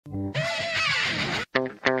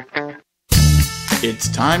It's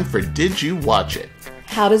time for Did You Watch It?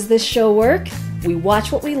 How does this show work? We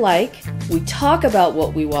watch what we like, we talk about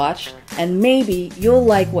what we watch, and maybe you'll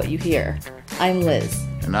like what you hear. I'm Liz.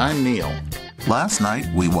 And I'm Neil. Last night,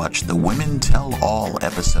 we watched the Women Tell All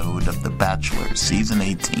episode of The Bachelor, Season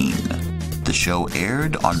 18. The show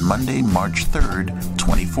aired on Monday, March 3rd,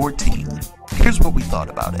 2014. Here's what we thought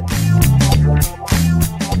about it.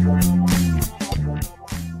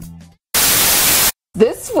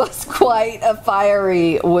 This was quite a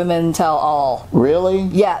fiery Women Tell All. Really?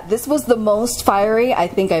 Yeah, this was the most fiery I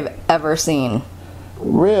think I've ever seen.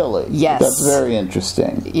 Really? Yes. That's very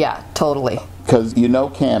interesting. Yeah, totally. Because you know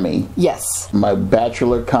Cammie. Yes. My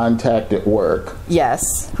Bachelor contact at work.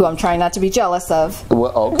 Yes, who I'm trying not to be jealous of.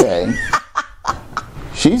 Well, okay.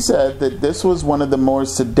 She said that this was one of the more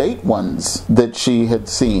sedate ones that she had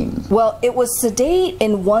seen. Well, it was sedate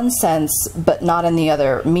in one sense, but not in the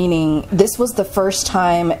other, meaning this was the first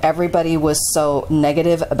time everybody was so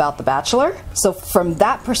negative about The Bachelor. So from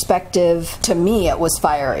that perspective, to me, it was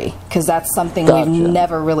fiery, because that's something Gotcha. we've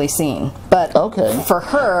never really seen. But Okay. for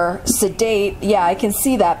her, sedate, yeah, I can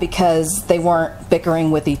see that because they weren't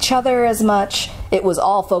bickering with each other as much. It was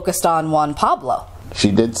all focused on Juan Pablo. She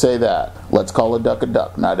did say that. Let's call a duck.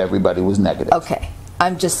 Not everybody was negative. Okay.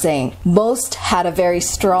 I'm just saying, most had a very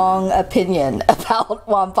strong opinion about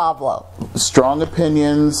Juan Pablo. Strong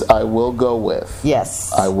opinions, I will go with.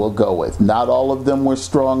 Yes. I will go with. Not all of them were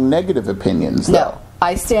strong negative opinions, though. No,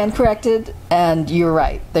 I stand corrected, and you're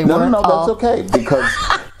right. They No, weren't all... that's okay, because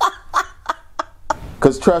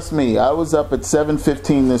trust me, I was up at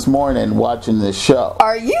 7:15 this morning watching this show.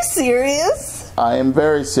 Are you serious? I am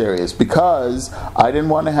very serious, because I didn't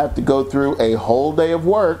want to have to go through a whole day of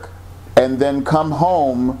work and then come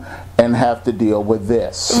home and have to deal with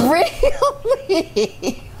this.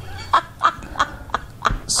 Really?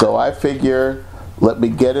 So I figure, let me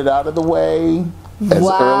get it out of the way as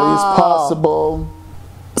early as possible.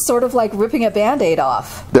 Sort of like ripping a Band-Aid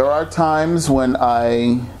off. There are times when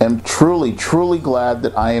I am truly, truly glad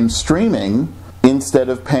that I am streaming instead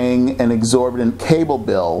of paying an exorbitant cable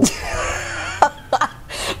bill.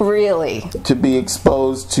 Really? To be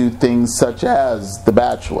exposed to things such as The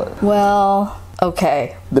Bachelor. Well,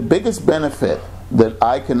 okay. The biggest benefit that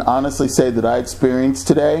I can honestly say that I experienced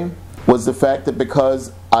today was the fact that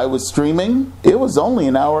because I was streaming, it was only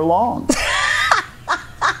an hour long.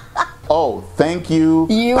 Oh, thank you.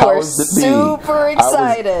 You were powers that be. super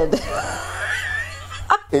excited.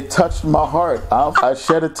 It touched my heart. I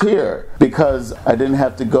shed a tear because I didn't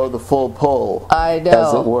have to go the full pull, I know.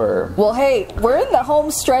 as it were. Well, hey, we're in the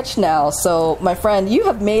home stretch now, so my friend, you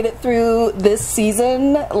have made it through this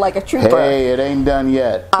season like a trooper. Hey, it ain't done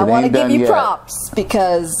yet. I want to give you yet. props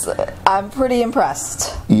because I'm pretty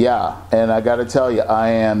impressed. Yeah, and I got to tell you, I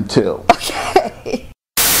am too. Okay.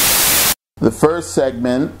 The first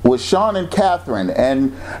segment was Sean and Catherine,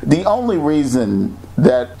 and the only reason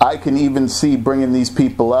that I can even see bringing these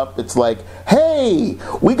people up, it's like, hey,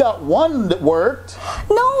 we got one that worked.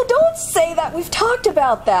 No, don't say that. We've talked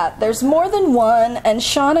about that. There's more than one, and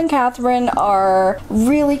Sean and Catherine are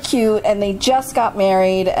really cute, and they just got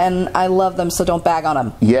married, and I love them, so don't bag on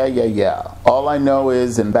them. Yeah. All I know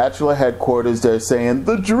is in Bachelor headquarters, they're saying,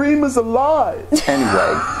 the dream is alive.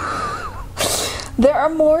 Anyway. There are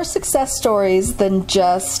more success stories than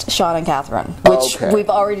just Sean and Catherine, which Okay.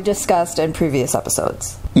 we've already discussed in previous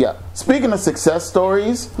episodes. Yeah. Speaking of success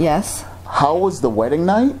stories, Yes? how was the wedding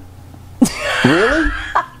night? Really?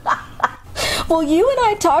 Well, you and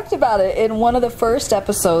I talked about it in one of the first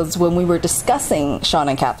episodes when we were discussing Sean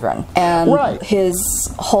and Catherine and Right. his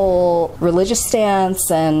whole religious stance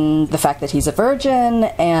and the fact that he's a virgin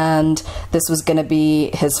and this was going to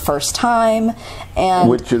be his first time. And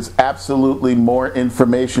Which is absolutely more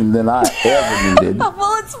information than I ever needed.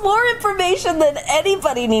 well, it's more information than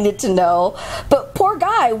anybody needed to know. But poor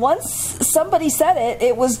guy, once somebody said it,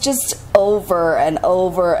 it was just over and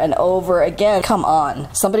over and over again. Come on.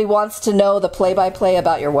 Somebody wants to know the play-by-play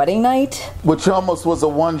about your wedding night? Which almost was a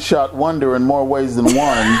one-shot wonder in more ways than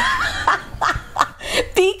one.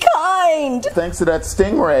 Be kind! Thanks to that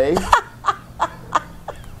stingray.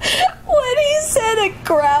 When he said it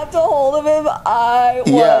grabbed a hold of him, I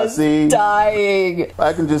was dying.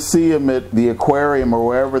 I can just see him at the aquarium or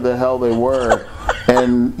wherever the hell they were.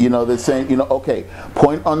 And, they're saying, okay,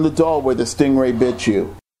 point on the doll where the stingray bit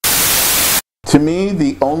you. To me,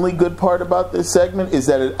 the only good part about this segment is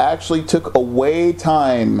that it actually took away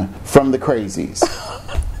time from the crazies.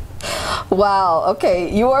 Wow, okay,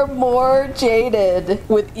 you are more jaded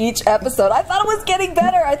with each episode. I thought it was getting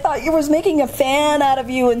better. I thought you was making a fan out of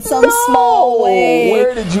you in some small way.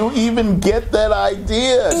 Where did you even get that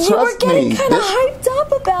idea? You were getting kind of hyped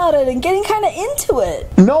up about it and getting kind of into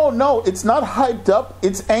it. No, it's not hyped up.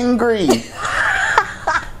 It's angry.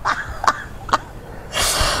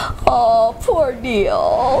 Oh, poor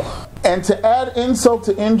Neil. And to add insult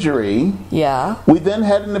to injury, yeah, we then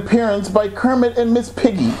had an appearance by Kermit and Miss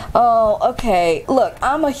Piggy. Oh, okay. Look,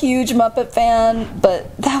 I'm a huge Muppet fan,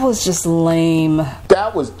 but that was just lame.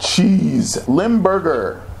 That was cheese.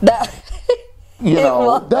 Limburger. That... You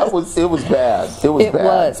know, it was bad. It was bad. It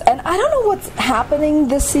was. And I don't know what's happening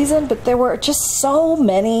this season, but there were just so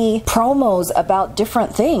many promos about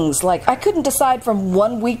different things. Like, I couldn't decide from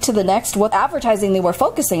one week to the next what advertising they were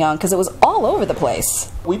focusing on because it was all over the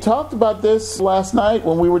place. We talked about this last night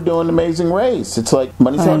when we were doing Amazing Race. It's like,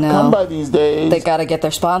 money's hard to come by these days. They gotta get their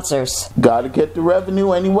sponsors. Gotta get the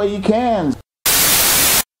revenue any way you can.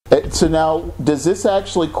 So now, does this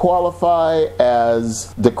actually qualify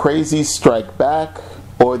as the Crazies Strike Back,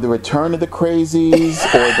 or the Return of the Crazies,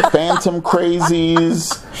 or the Phantom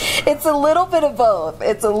Crazies? It's a little bit of both.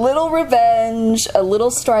 It's a little revenge, a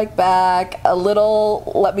little strike back, a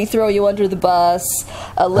little let me throw you under the bus,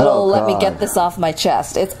 a little let me get this off my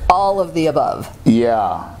chest. It's all of the above.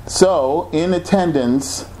 Yeah. So, in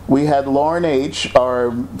attendance, we had Lauren H.,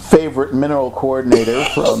 our favorite mineral coordinator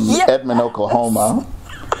from Edmond, Oklahoma.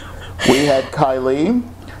 We had Kylie,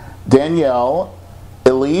 Danielle,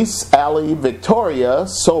 Elise, Allie, Victoria,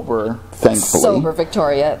 sober, thankfully. Sober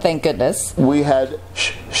Victoria, thank goodness. We had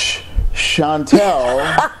Chantel.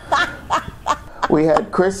 We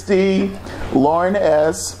had Christy, Lauren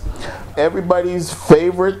S., everybody's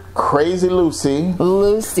favorite Crazy Lucy.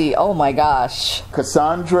 Lucy, oh my gosh.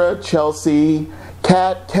 Cassandra, Chelsea,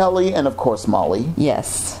 Kat, Kelly, and of course Molly.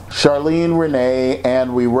 Yes. Sharleen, Renee,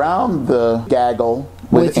 and we round the gaggle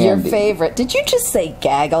with your Andi. favorite. Did you just say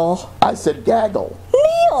gaggle? I said gaggle.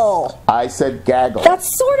 Neil! I said gaggle.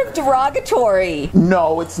 That's sort of derogatory.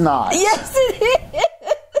 No, it's not. Yes, it is.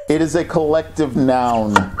 It is a collective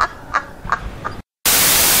noun.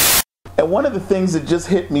 And one of the things that just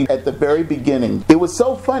hit me at the very beginning, it was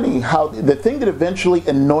so funny how the thing that eventually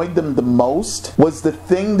annoyed them the most was the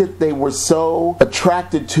thing that they were so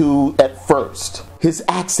attracted to at first. His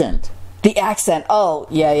accent. The accent. Oh,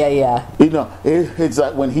 yeah. You know, it's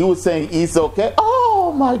like when he was saying, "It's okay."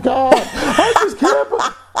 Oh my God. I just can't.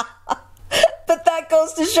 But that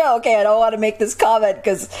goes to show, okay, I don't want to make this comment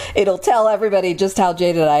because it'll tell everybody just how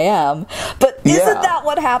jaded I am. But isn't that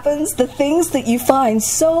what happens? The things that you find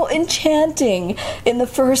so enchanting in the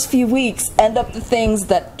first few weeks end up the things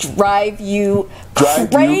that drive you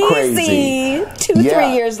crazy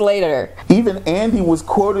 2-3 years later. Even Andi was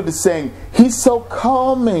quoted as saying, "He's so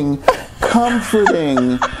calming,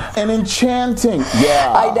 comforting, and enchanting."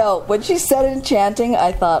 Yeah. I know. When she said enchanting,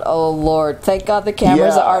 I thought, oh Lord, thank God the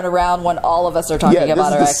cameras aren't around when all of us are talking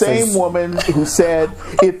about our exes. This is the same woman who said,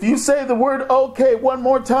 "If you say the word okay one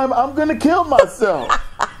more time, I'm going to kill myself."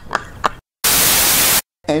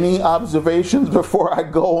 Any observations before I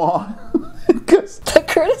go on? The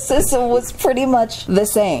criticism was pretty much the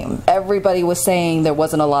same. Everybody was saying there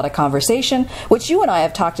wasn't a lot of conversation, which you and I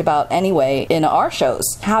have talked about anyway in our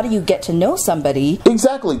shows. How do you get to know somebody?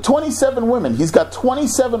 Exactly. 27 women. He's got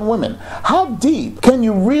 27 women. How deep can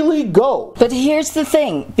you really go? But here's the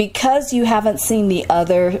thing. Because you haven't seen the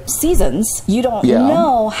other seasons, you don't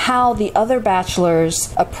know how the other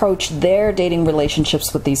bachelors approach their dating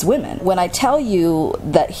relationships with these women. When I tell you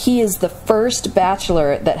that he is the first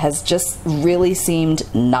bachelor that has just really seemed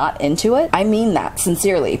not into it, I mean that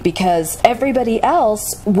sincerely, because everybody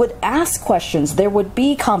else would ask questions. There would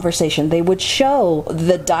be conversation. They would show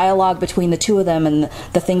the dialogue between the two of them and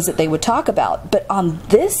the things that they would talk about. But on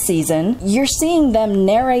this season, you're seeing them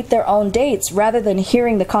narrate their own dates rather than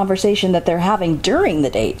hearing the conversation that they're having during the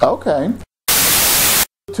date. Okay.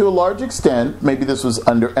 To a large extent, maybe this was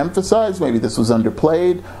underemphasized, maybe this was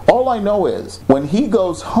underplayed. All I know is, when he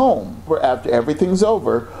goes home, after everything's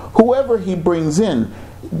over, whoever he brings in,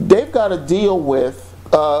 they've got to deal with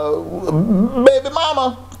baby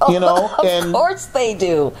mama, you know. Of course they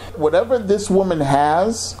do. Whatever this woman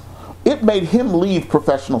has, it made him leave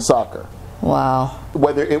professional soccer. Wow.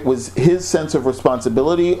 Whether it was his sense of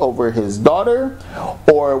responsibility over his daughter,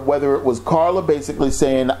 or whether it was Carla basically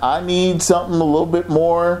saying, I need something a little bit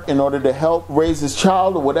more in order to help raise his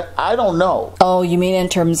child, or whatever. I don't know. Oh, you mean in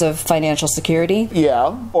terms of financial security?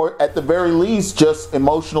 Yeah, or at the very least, just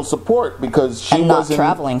emotional support, because she and not wasn't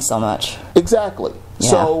traveling so much. Exactly.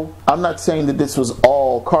 So I'm not saying that this was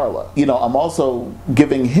all Carla. You know, I'm also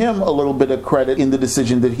giving him a little bit of credit in the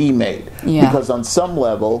decision that he made. Because on some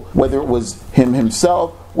level, whether it was him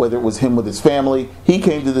himself, whether it was him with his family, he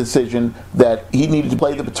came to the decision that he needed to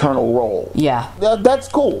play the paternal role. That's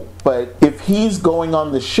cool. But if he's going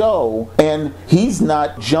on the show and he's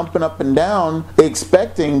not jumping up and down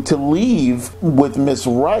expecting to leave with Miss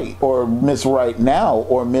Right or Miss Right Now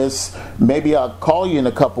or Miss Maybe I'll call you in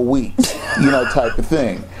a couple weeks, you know, type of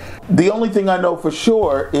thing. The only thing I know for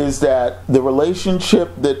sure is that the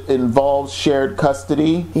relationship that involves shared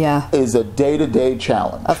custody is a day-to-day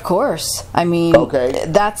challenge. Of course. I mean,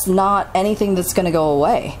 that's not anything that's going to go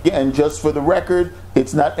away. And just for the record,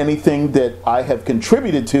 it's not anything that I have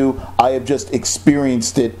contributed to. I have just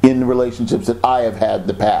experienced it in the relationships that I have had in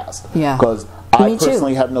the past. Because I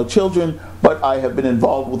personally have no children, but I have been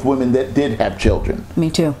involved with women that did have children. Me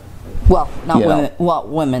too. Well, not women, well,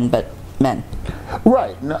 women, but men.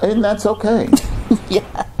 Right, and that's okay.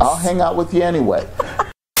 I'll hang out with you anyway.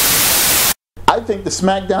 I think the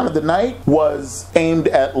smackdown of the night was aimed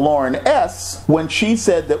at Lauren S. when she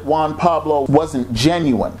said that Juan Pablo wasn't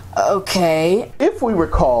genuine. If we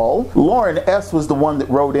recall, Lauren S. was the one that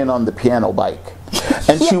rode in on the piano bike.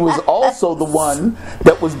 And she was also the one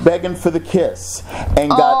that was begging for the kiss and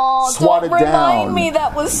got swatted down. Don't remind me,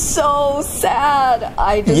 that was so sad.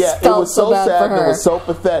 I just felt it was so bad sad, for her. It was so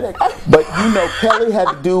pathetic. But you know, Kelly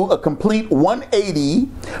had to do a complete 180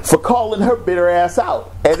 for calling her bitter ass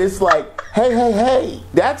out. And it's like, hey,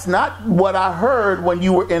 that's not what I heard when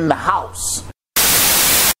you were in the house.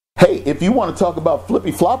 Hey, if you want to talk about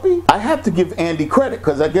flippy floppy, I have to give Andi credit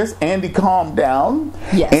because I guess Andi calmed down.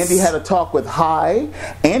 Andi had a talk with Hi.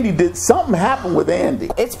 Something happened with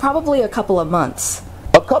Andi. It's probably a couple of months.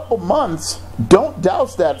 A couple months? Don't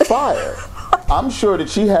douse that fire. I'm sure that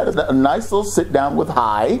she had a nice little sit down with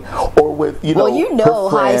Hi or with, you know, her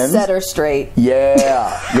Hi friends. set her straight.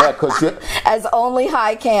 Because as only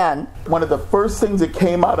Hi can. One of the first things that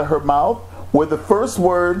came out of her mouth were the first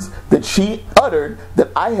words that she uttered that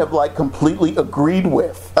I have like completely agreed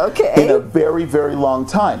with in a very, very long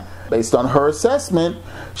time. Based on her assessment,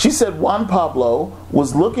 she said Juan Pablo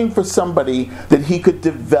was looking for somebody that he could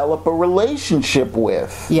develop a relationship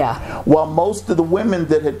with. While most of the women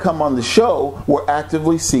that had come on the show were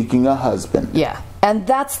actively seeking a husband. And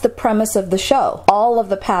that's the premise of the show. All of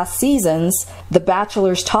the past seasons, the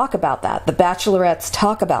Bachelors talk about that. The Bachelorettes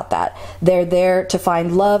talk about that. They're there to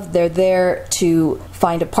find love. They're there to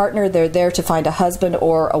find a partner. They're there to find a husband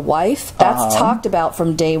or a wife. That's talked about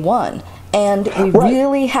from day one. And we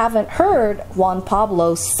really haven't heard Juan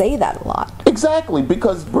Pablo say that a lot. Exactly,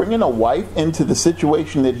 because bringing a wife into the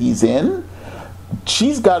situation that he's in,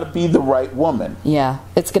 she's got to be the right woman.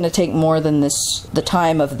 It's going to take more than the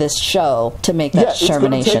time of this show to make that determination. It's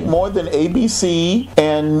going to take more than ABC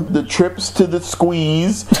and the trips to the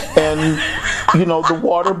squeeze and, you know, the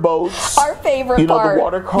water boats. Our favorite part, the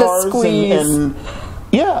water cars. The squeeze. And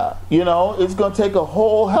you know, it's going to take a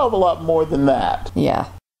whole hell of a lot more than that.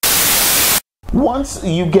 Once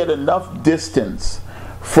you get enough distance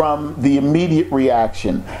from the immediate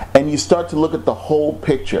reaction and you start to look at the whole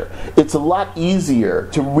picture, it's a lot easier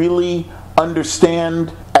to really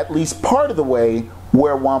understand at least part of the way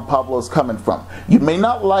where Juan Pablo is coming from. You may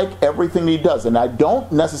not like everything he does, and I don't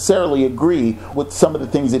necessarily agree with some of the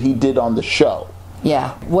things that he did on the show.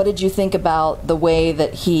 What did you think about the way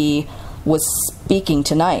that he was speaking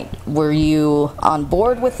tonight? Were you on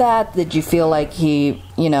board with that? Did you feel like he,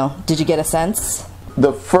 did you get a sense?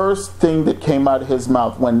 The first thing that came out of his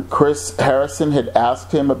mouth when Chris Harrison had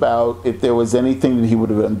asked him about if there was anything that he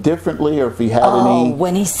would have done differently or if he had any...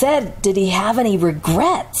 when he said, did he have any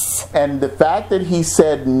regrets? And the fact that he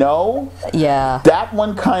said no, that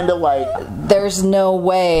one kind of like... There's no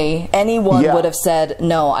way anyone would have said,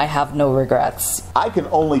 no, I have no regrets. I can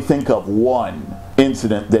only think of one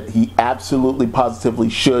incident that he absolutely positively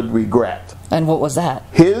should regret. And what was that?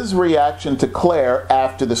 His reaction to Claire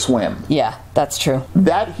after the swim. Yeah, that's true.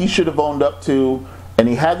 That he should have owned up to, and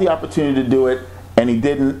he had the opportunity to do it, and he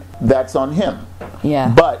didn't. That's on him.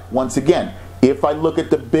 But, once again, if I look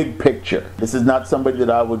at the big picture, this is not somebody that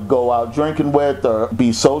I would go out drinking with or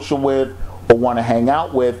be social with or want to hang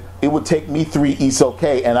out with. It would take me 3 East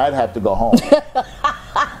OK, and I'd have to go home.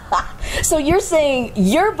 So you're saying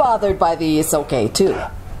you're bothered by the East OK, too?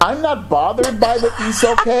 I'm not bothered by the East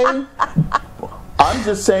OK. I'm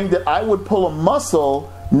just saying that I would pull a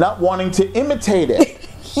muscle not wanting to imitate it.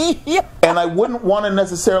 And I wouldn't want to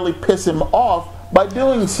necessarily piss him off by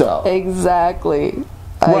doing so. Exactly.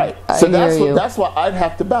 Right. So that's why I'd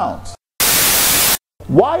have to bounce.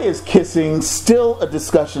 Why is kissing still a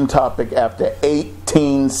discussion topic after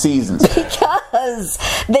 18 seasons? Because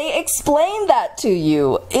they explained that to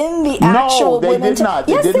you in the actual No, they did not.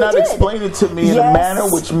 They Yes, did they not did. explain it to me in a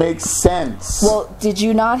manner which makes sense. Well, did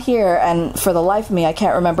you not hear, and for the life of me, I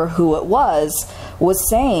can't remember who it was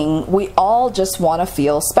saying, we all just want to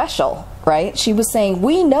feel special, right? She was saying,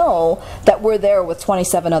 we know that we're there with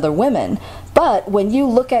 27 other women, but when you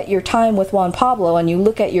look at your time with Juan Pablo and you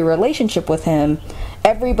look at your relationship with him,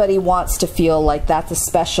 everybody wants to feel like that's a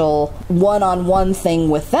special one-on-one thing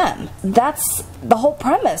with them. That's the whole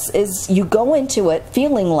premise, is you go into it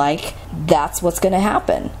feeling like that's what's going to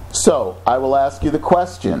happen. So, I will ask you the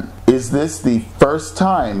question. Is this the first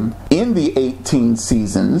time in the 18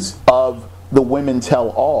 seasons of the Women Tell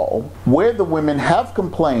All where the women have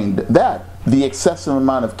complained that the excessive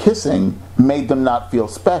amount of kissing made them not feel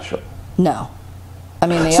special? No. I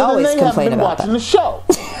mean, they so always then they haven't complain been about watching that. the show.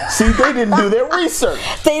 See, they didn't do their research.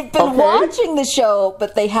 They've been watching the show,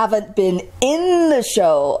 but they haven't been in the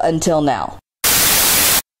show until now.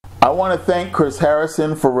 I want to thank Chris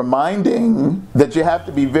Harrison for reminding that you have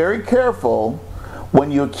to be very careful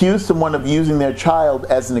when you accuse someone of using their child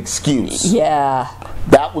as an excuse. Yeah.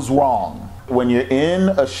 That was wrong. When you're in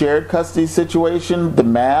a shared custody situation, the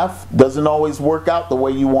math doesn't always work out the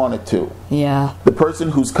way you want it to. Yeah. The person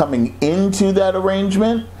who's coming into that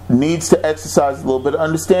arrangement needs to exercise a little bit of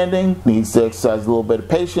understanding, needs to exercise a little bit of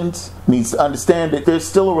patience, needs to understand that there's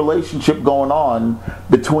still a relationship going on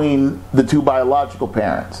between the two biological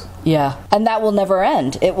parents. Yeah. And that will never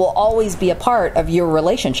end. It will always be a part of your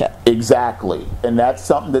relationship. Exactly. And that's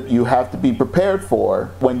something that you have to be prepared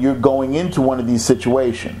for when you're going into one of these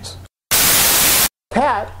situations.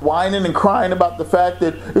 Kat whining and crying about the fact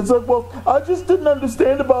that it's like, well, I just didn't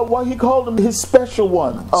understand about why he called them his special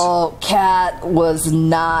ones. Oh, Kat was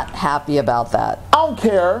not happy about that. I don't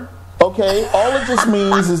care. Okay, all it just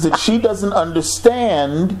means is that she doesn't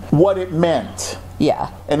understand what it meant.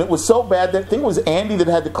 Yeah. And it was so bad that I think it was Andi that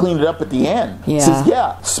had to clean it up at the end. Yeah. Says,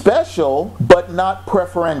 yeah, special, but not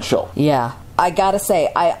preferential. Yeah. I gotta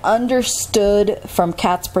say, I understood from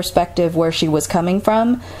Kat's perspective where she was coming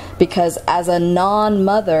from, because as a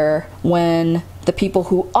non-mother, when the people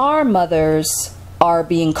who are mothers are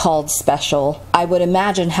being called special, I would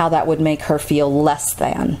imagine how that would make her feel less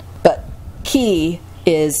than. But key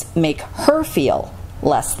is make her feel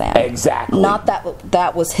less than. Exactly. Not that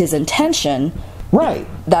that was his intention. Right.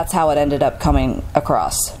 That's how it ended up coming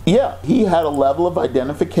across. Yeah, he had a level of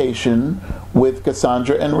identification with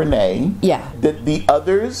Cassandra and Renee that the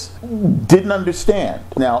others didn't understand.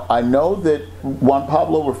 Now, I know that Juan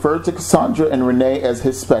Pablo referred to Cassandra and Renee as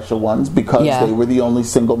his special ones because they were the only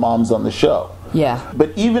single moms on the show. Yeah.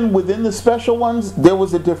 But even within the special ones, there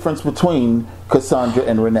was a difference between Cassandra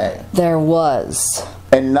and Renee. There was.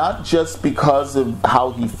 And not just because of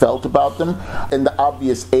how he felt about them and the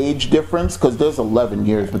obvious age difference, because there's 11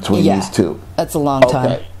 years between these two. That's a long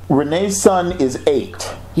time. Renee's son is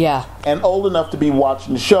 8. Yeah. And old enough to be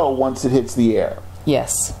watching the show once it hits the air.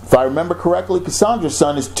 Yes. If I remember correctly, Cassandra's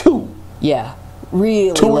son is 2. Yeah.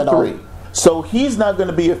 Really 2 little. or 3. So he's not going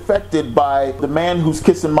to be affected by the man who's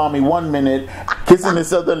kissing mommy one minute, kissing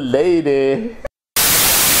this other lady.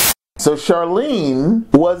 So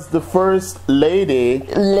Sharleen was the first lady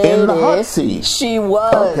in the hot seat. She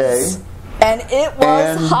was. Okay. And it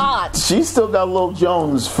was hot. She still got Lil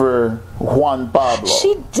Jones for Juan Pablo.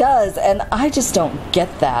 She does, and I just don't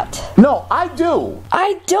get that. No, I do.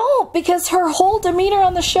 I don't, because her whole demeanor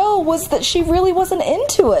on the show was that she really wasn't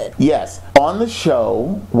into it. Yes. On the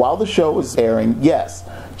show, while the show was airing, yes,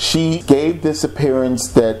 she gave this appearance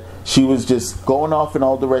that she was just going off in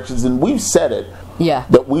all directions, and we've said it. Yeah.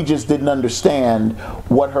 That we just didn't understand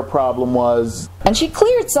what her problem was. And she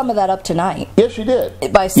cleared some of that up tonight. Yes, she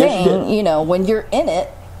did. By saying, you know, when you're in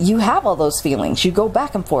it, you have all those feelings. You go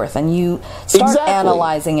back and forth and you start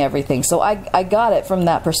analyzing everything. So I got it from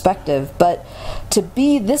that perspective. But to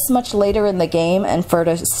be this much later in the game and for her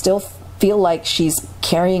to still feel like she's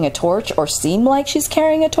carrying a torch or seem like she's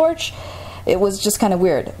carrying a torch, it was just kind of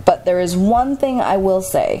weird. But there is one thing I will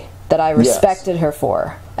say that I respected her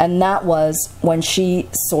for, and that was when she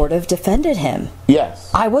sort of defended him. Yes.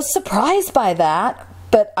 I was surprised by that,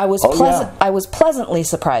 but I was I was pleasantly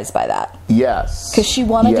surprised by that. Yes. Because she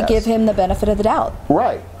wanted to give him the benefit of the doubt.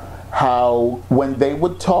 Right. How when they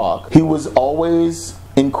would talk, he was always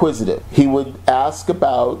inquisitive. He would ask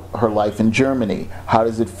about her life in Germany. How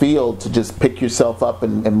does it feel to just pick yourself up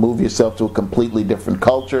and move yourself to a completely different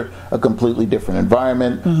culture, a completely different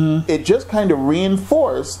environment? Mm-hmm. It just kind of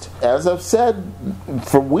reinforced, as I've said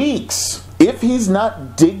for weeks, if he's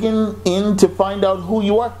not digging in to find out who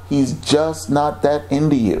you are, he's just not that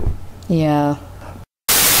into you. Yeah.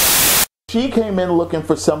 She came in looking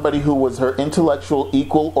for somebody who was her intellectual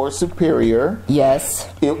equal or superior. Yes.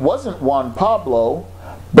 It wasn't Juan Pablo,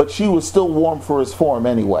 but she was still warm for his form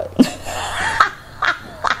anyway. Wait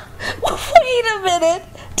a minute.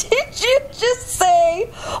 Did you just say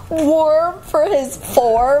warm for his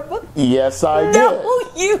form? Yes, I did.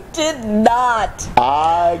 No, you did not.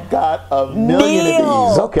 I got a million of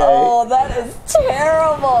these, okay? Oh, that is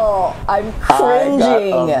terrible. I'm cringing.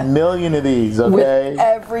 I got a million of these, okay? With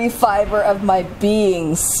every fiber of my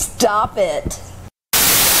being. Stop it.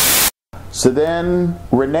 So then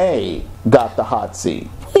Renee got the hot seat.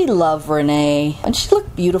 We love Renee, and she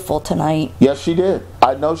looked beautiful tonight. Yes, she did.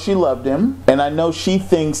 I know she loved him, and I know she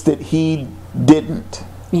thinks that he didn't.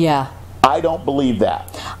 Yeah. I don't believe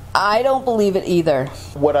that. I don't believe it either.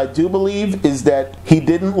 What I do believe is that he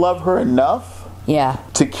didn't love her enough Yeah.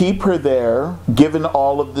 to keep her there, given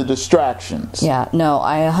all of the distractions. Yeah, no,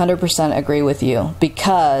 I 100% agree with you,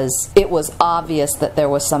 because it was obvious that there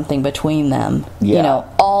was something between them. Yeah. You know,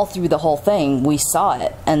 all through the whole thing, we saw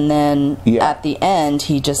it. And then at the end,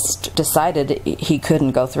 he just decided he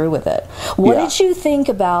couldn't go through with it. What did you think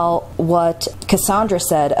about what Cassandra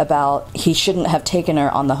said about he shouldn't have taken her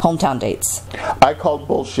on the hometown dates? I called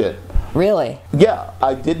bullshit. Really? Yeah,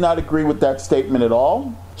 I did not agree with that statement at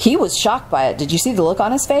all. He was shocked by it. Did you see the look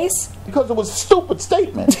on his face? Because it was a stupid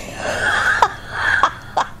statement.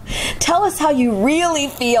 Tell us how you really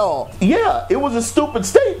feel. Yeah, it was a stupid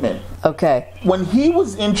statement. Okay. When he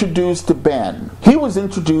was introduced to Ben, he was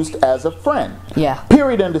introduced as a friend. Yeah.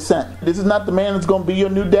 Period, end of sentence. This is not the man that's going to be your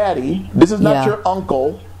new daddy. This is not your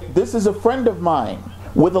uncle. This is a friend of mine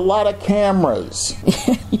with a lot of cameras.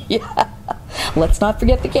 Yeah. Let's not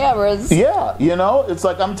forget the cameras. Yeah, you know, it's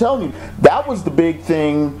like I'm telling you, that was the big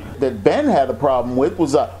thing that Ben had a problem with,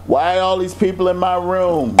 was why all these people in my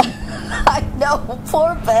room? I know,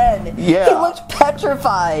 poor Ben. Yeah. He looked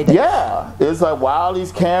petrified. Yeah, it's like, why all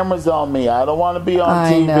these cameras on me? I don't want to be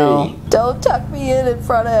on TV. I know. Don't tuck me in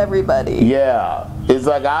front of everybody. Yeah, it's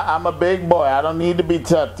like, I'm a big boy. I don't need to be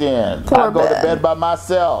tucked in. Poor I go Ben. to bed by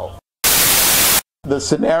myself. The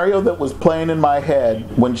scenario that was playing in my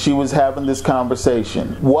head when she was having this conversation,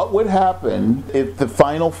 what would happen if the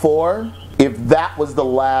final four, if that was the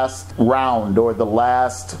last round or the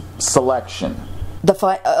last selection?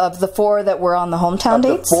 Of the four that were on the hometown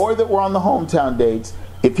dates? The four that were on the hometown dates,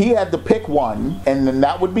 if he had to pick one, and then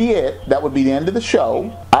that would be it, that would be the end of the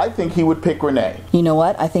show, I think he would pick Renee. You know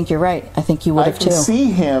what? I think you're right. I think you would have too. I can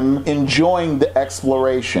see him enjoying the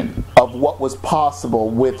exploration of what was possible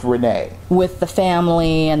with Renee. With the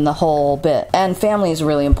family and the whole bit. And family is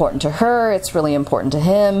really important to her. It's really important to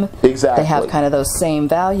him. Exactly. They have kind of those same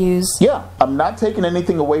values. Yeah, I'm not taking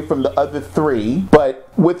anything away from the other three, but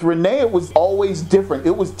with Renee, it was always different.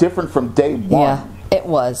 It was different from day one. Yeah. It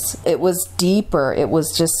was. It was deeper. It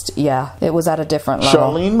was just, yeah, it was at a different level.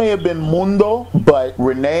 Sharleen may have been mundo, but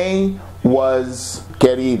Renee was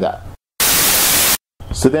querida.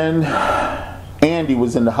 So then, Andi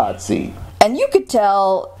was in the hot seat. And you could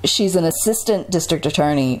tell she's an assistant district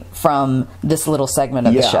attorney from this little segment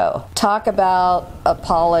of the show. Talk about a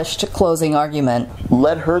polished closing argument.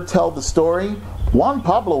 Let her tell the story. Juan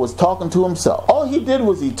Pablo was talking to himself. All he did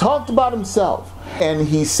was he talked about himself. And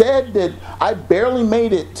he said that I barely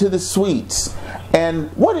made it to the suites. And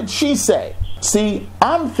what did she say? See,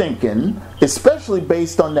 I'm thinking, especially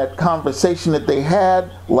based on that conversation that they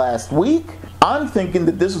had last week, I'm thinking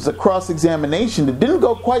that this was a cross-examination that didn't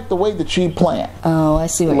go quite the way that she planned. Oh, I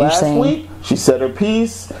see what you're saying. Last week, she said her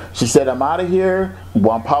piece. She said, I'm out of here.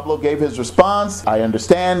 Juan Pablo gave his response. I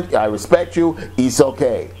understand. I respect you. It's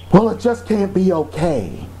okay. Well, it just can't be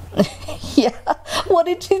okay. Yeah. What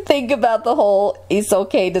did you think about the whole "it's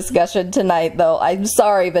okay" discussion tonight, though? I'm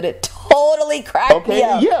sorry, but it totally cracked me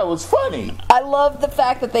up. Yeah, it was funny. I love the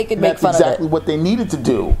fact that they could make fun of it. That's exactly what they needed to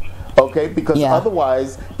do. Okay, because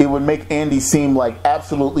otherwise it would make Andi seem like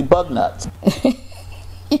absolutely bug nuts.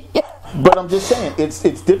 Yeah. But I'm just saying, it's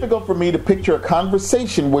difficult for me to picture a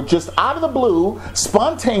conversation where just out of the blue,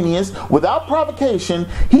 spontaneous, without provocation,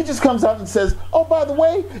 he just comes out and says, oh, by the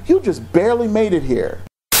way, you just barely made it here.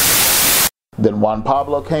 Then Juan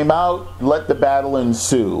Pablo came out, let the battle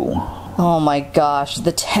ensue. Oh my gosh,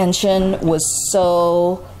 the tension was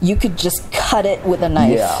so... You could just cut it with a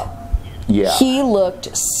knife. Yeah. He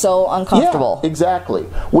looked so uncomfortable. Yeah, exactly.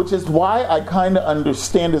 Which is why I kind of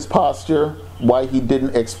understand his posture, why he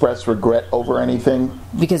didn't express regret over anything.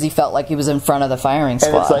 Because he felt like he was in front of the firing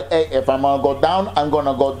squad. And it's like, hey, if I'm going to go down, I'm going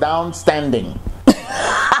to go down standing.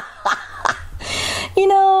 You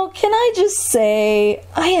know, can I just say,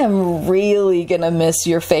 I am really gonna miss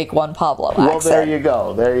your fake Juan Pablo accent. Well, there you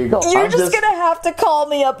go. There you go. You're just gonna have to call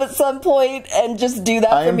me up at some point and just do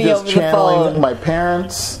that for me over the phone. I am just channeling my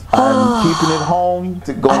parents. I'm keeping it home,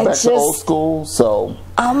 going back to old school, so...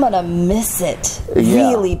 I'm gonna miss it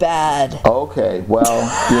really bad. Okay, well,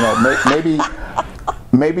 you know,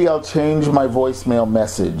 maybe I'll change my voicemail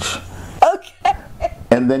message. Okay.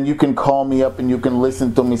 And then you can call me up and you can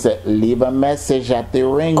listen to me say, leave a message at the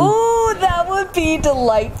ring. Ooh, that would be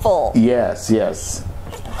delightful. Yes.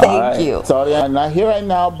 Thank you. Sorry, I'm not here right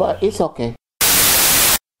now, but it's okay.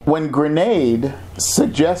 When Grenade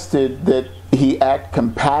suggested that he act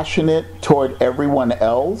compassionate toward everyone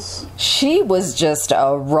else, she was just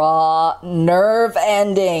a raw nerve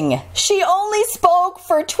ending. She only spoke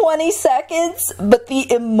for 20 seconds, but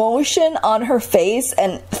the emotion on her face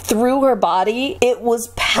and through her body, it was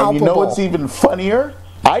palpable. And you know what's even funnier?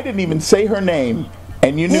 I didn't even say her name.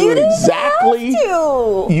 And you knew exactly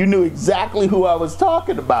who I was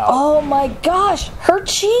talking about. Oh my gosh, her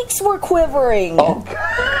cheeks were quivering. Oh.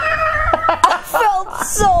 I felt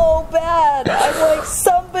so bad. I'm like,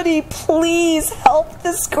 somebody please help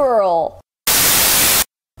this girl.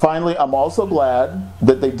 Finally, I'm also glad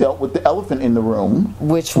that they dealt with the elephant in the room.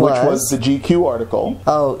 Which was the GQ article.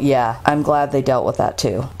 Oh yeah, I'm glad they dealt with that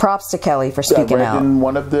too. Props to Kelly for speaking out. I read in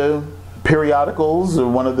one of the periodicals or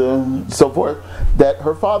one of the so forth that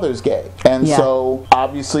her father's gay, and so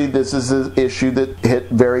obviously this is an issue that hit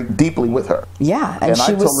very deeply with her. Yeah, and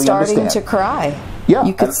she was totally starting to cry. Yeah,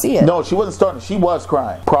 you could see it. No, she wasn't starting. She was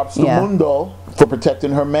crying. Props to Mundo for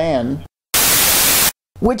protecting her man.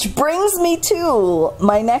 Which brings me to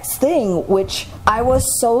my next thing, which I was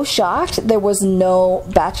so shocked there was no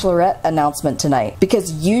Bachelorette announcement tonight.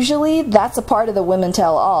 Because usually that's a part of the Women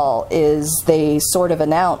Tell All, is they sort of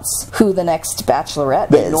announce who the next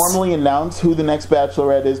Bachelorette is. They normally announce who the next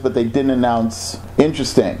Bachelorette is, but they didn't announce.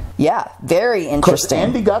 Interesting. Yeah, very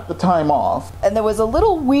interesting. Because Andi got the time off. And there was a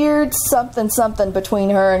little weird something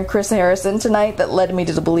between her and Chris Harrison tonight that led me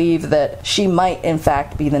to believe that she might in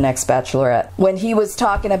fact be the next Bachelorette. When he was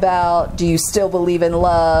talking about, do you still believe in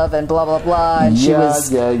love and blah blah blah, and she was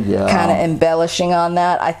kind of embellishing on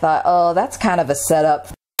that, I thought, oh, that's kind of a setup.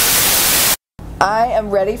 I am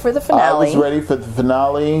ready for the finale. I was ready for the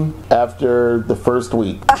finale after the first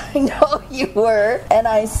week. I know you were, and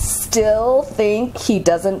I still think he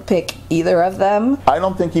doesn't pick either of them. I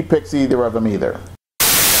don't think he picks either of them either.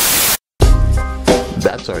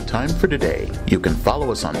 That's our time for today. You can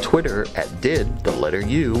follow us on Twitter at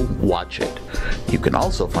 @DidTheLetterU.Watch-It. You can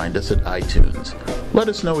also find us at iTunes. Let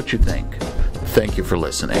us know what you think. Thank you for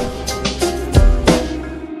listening.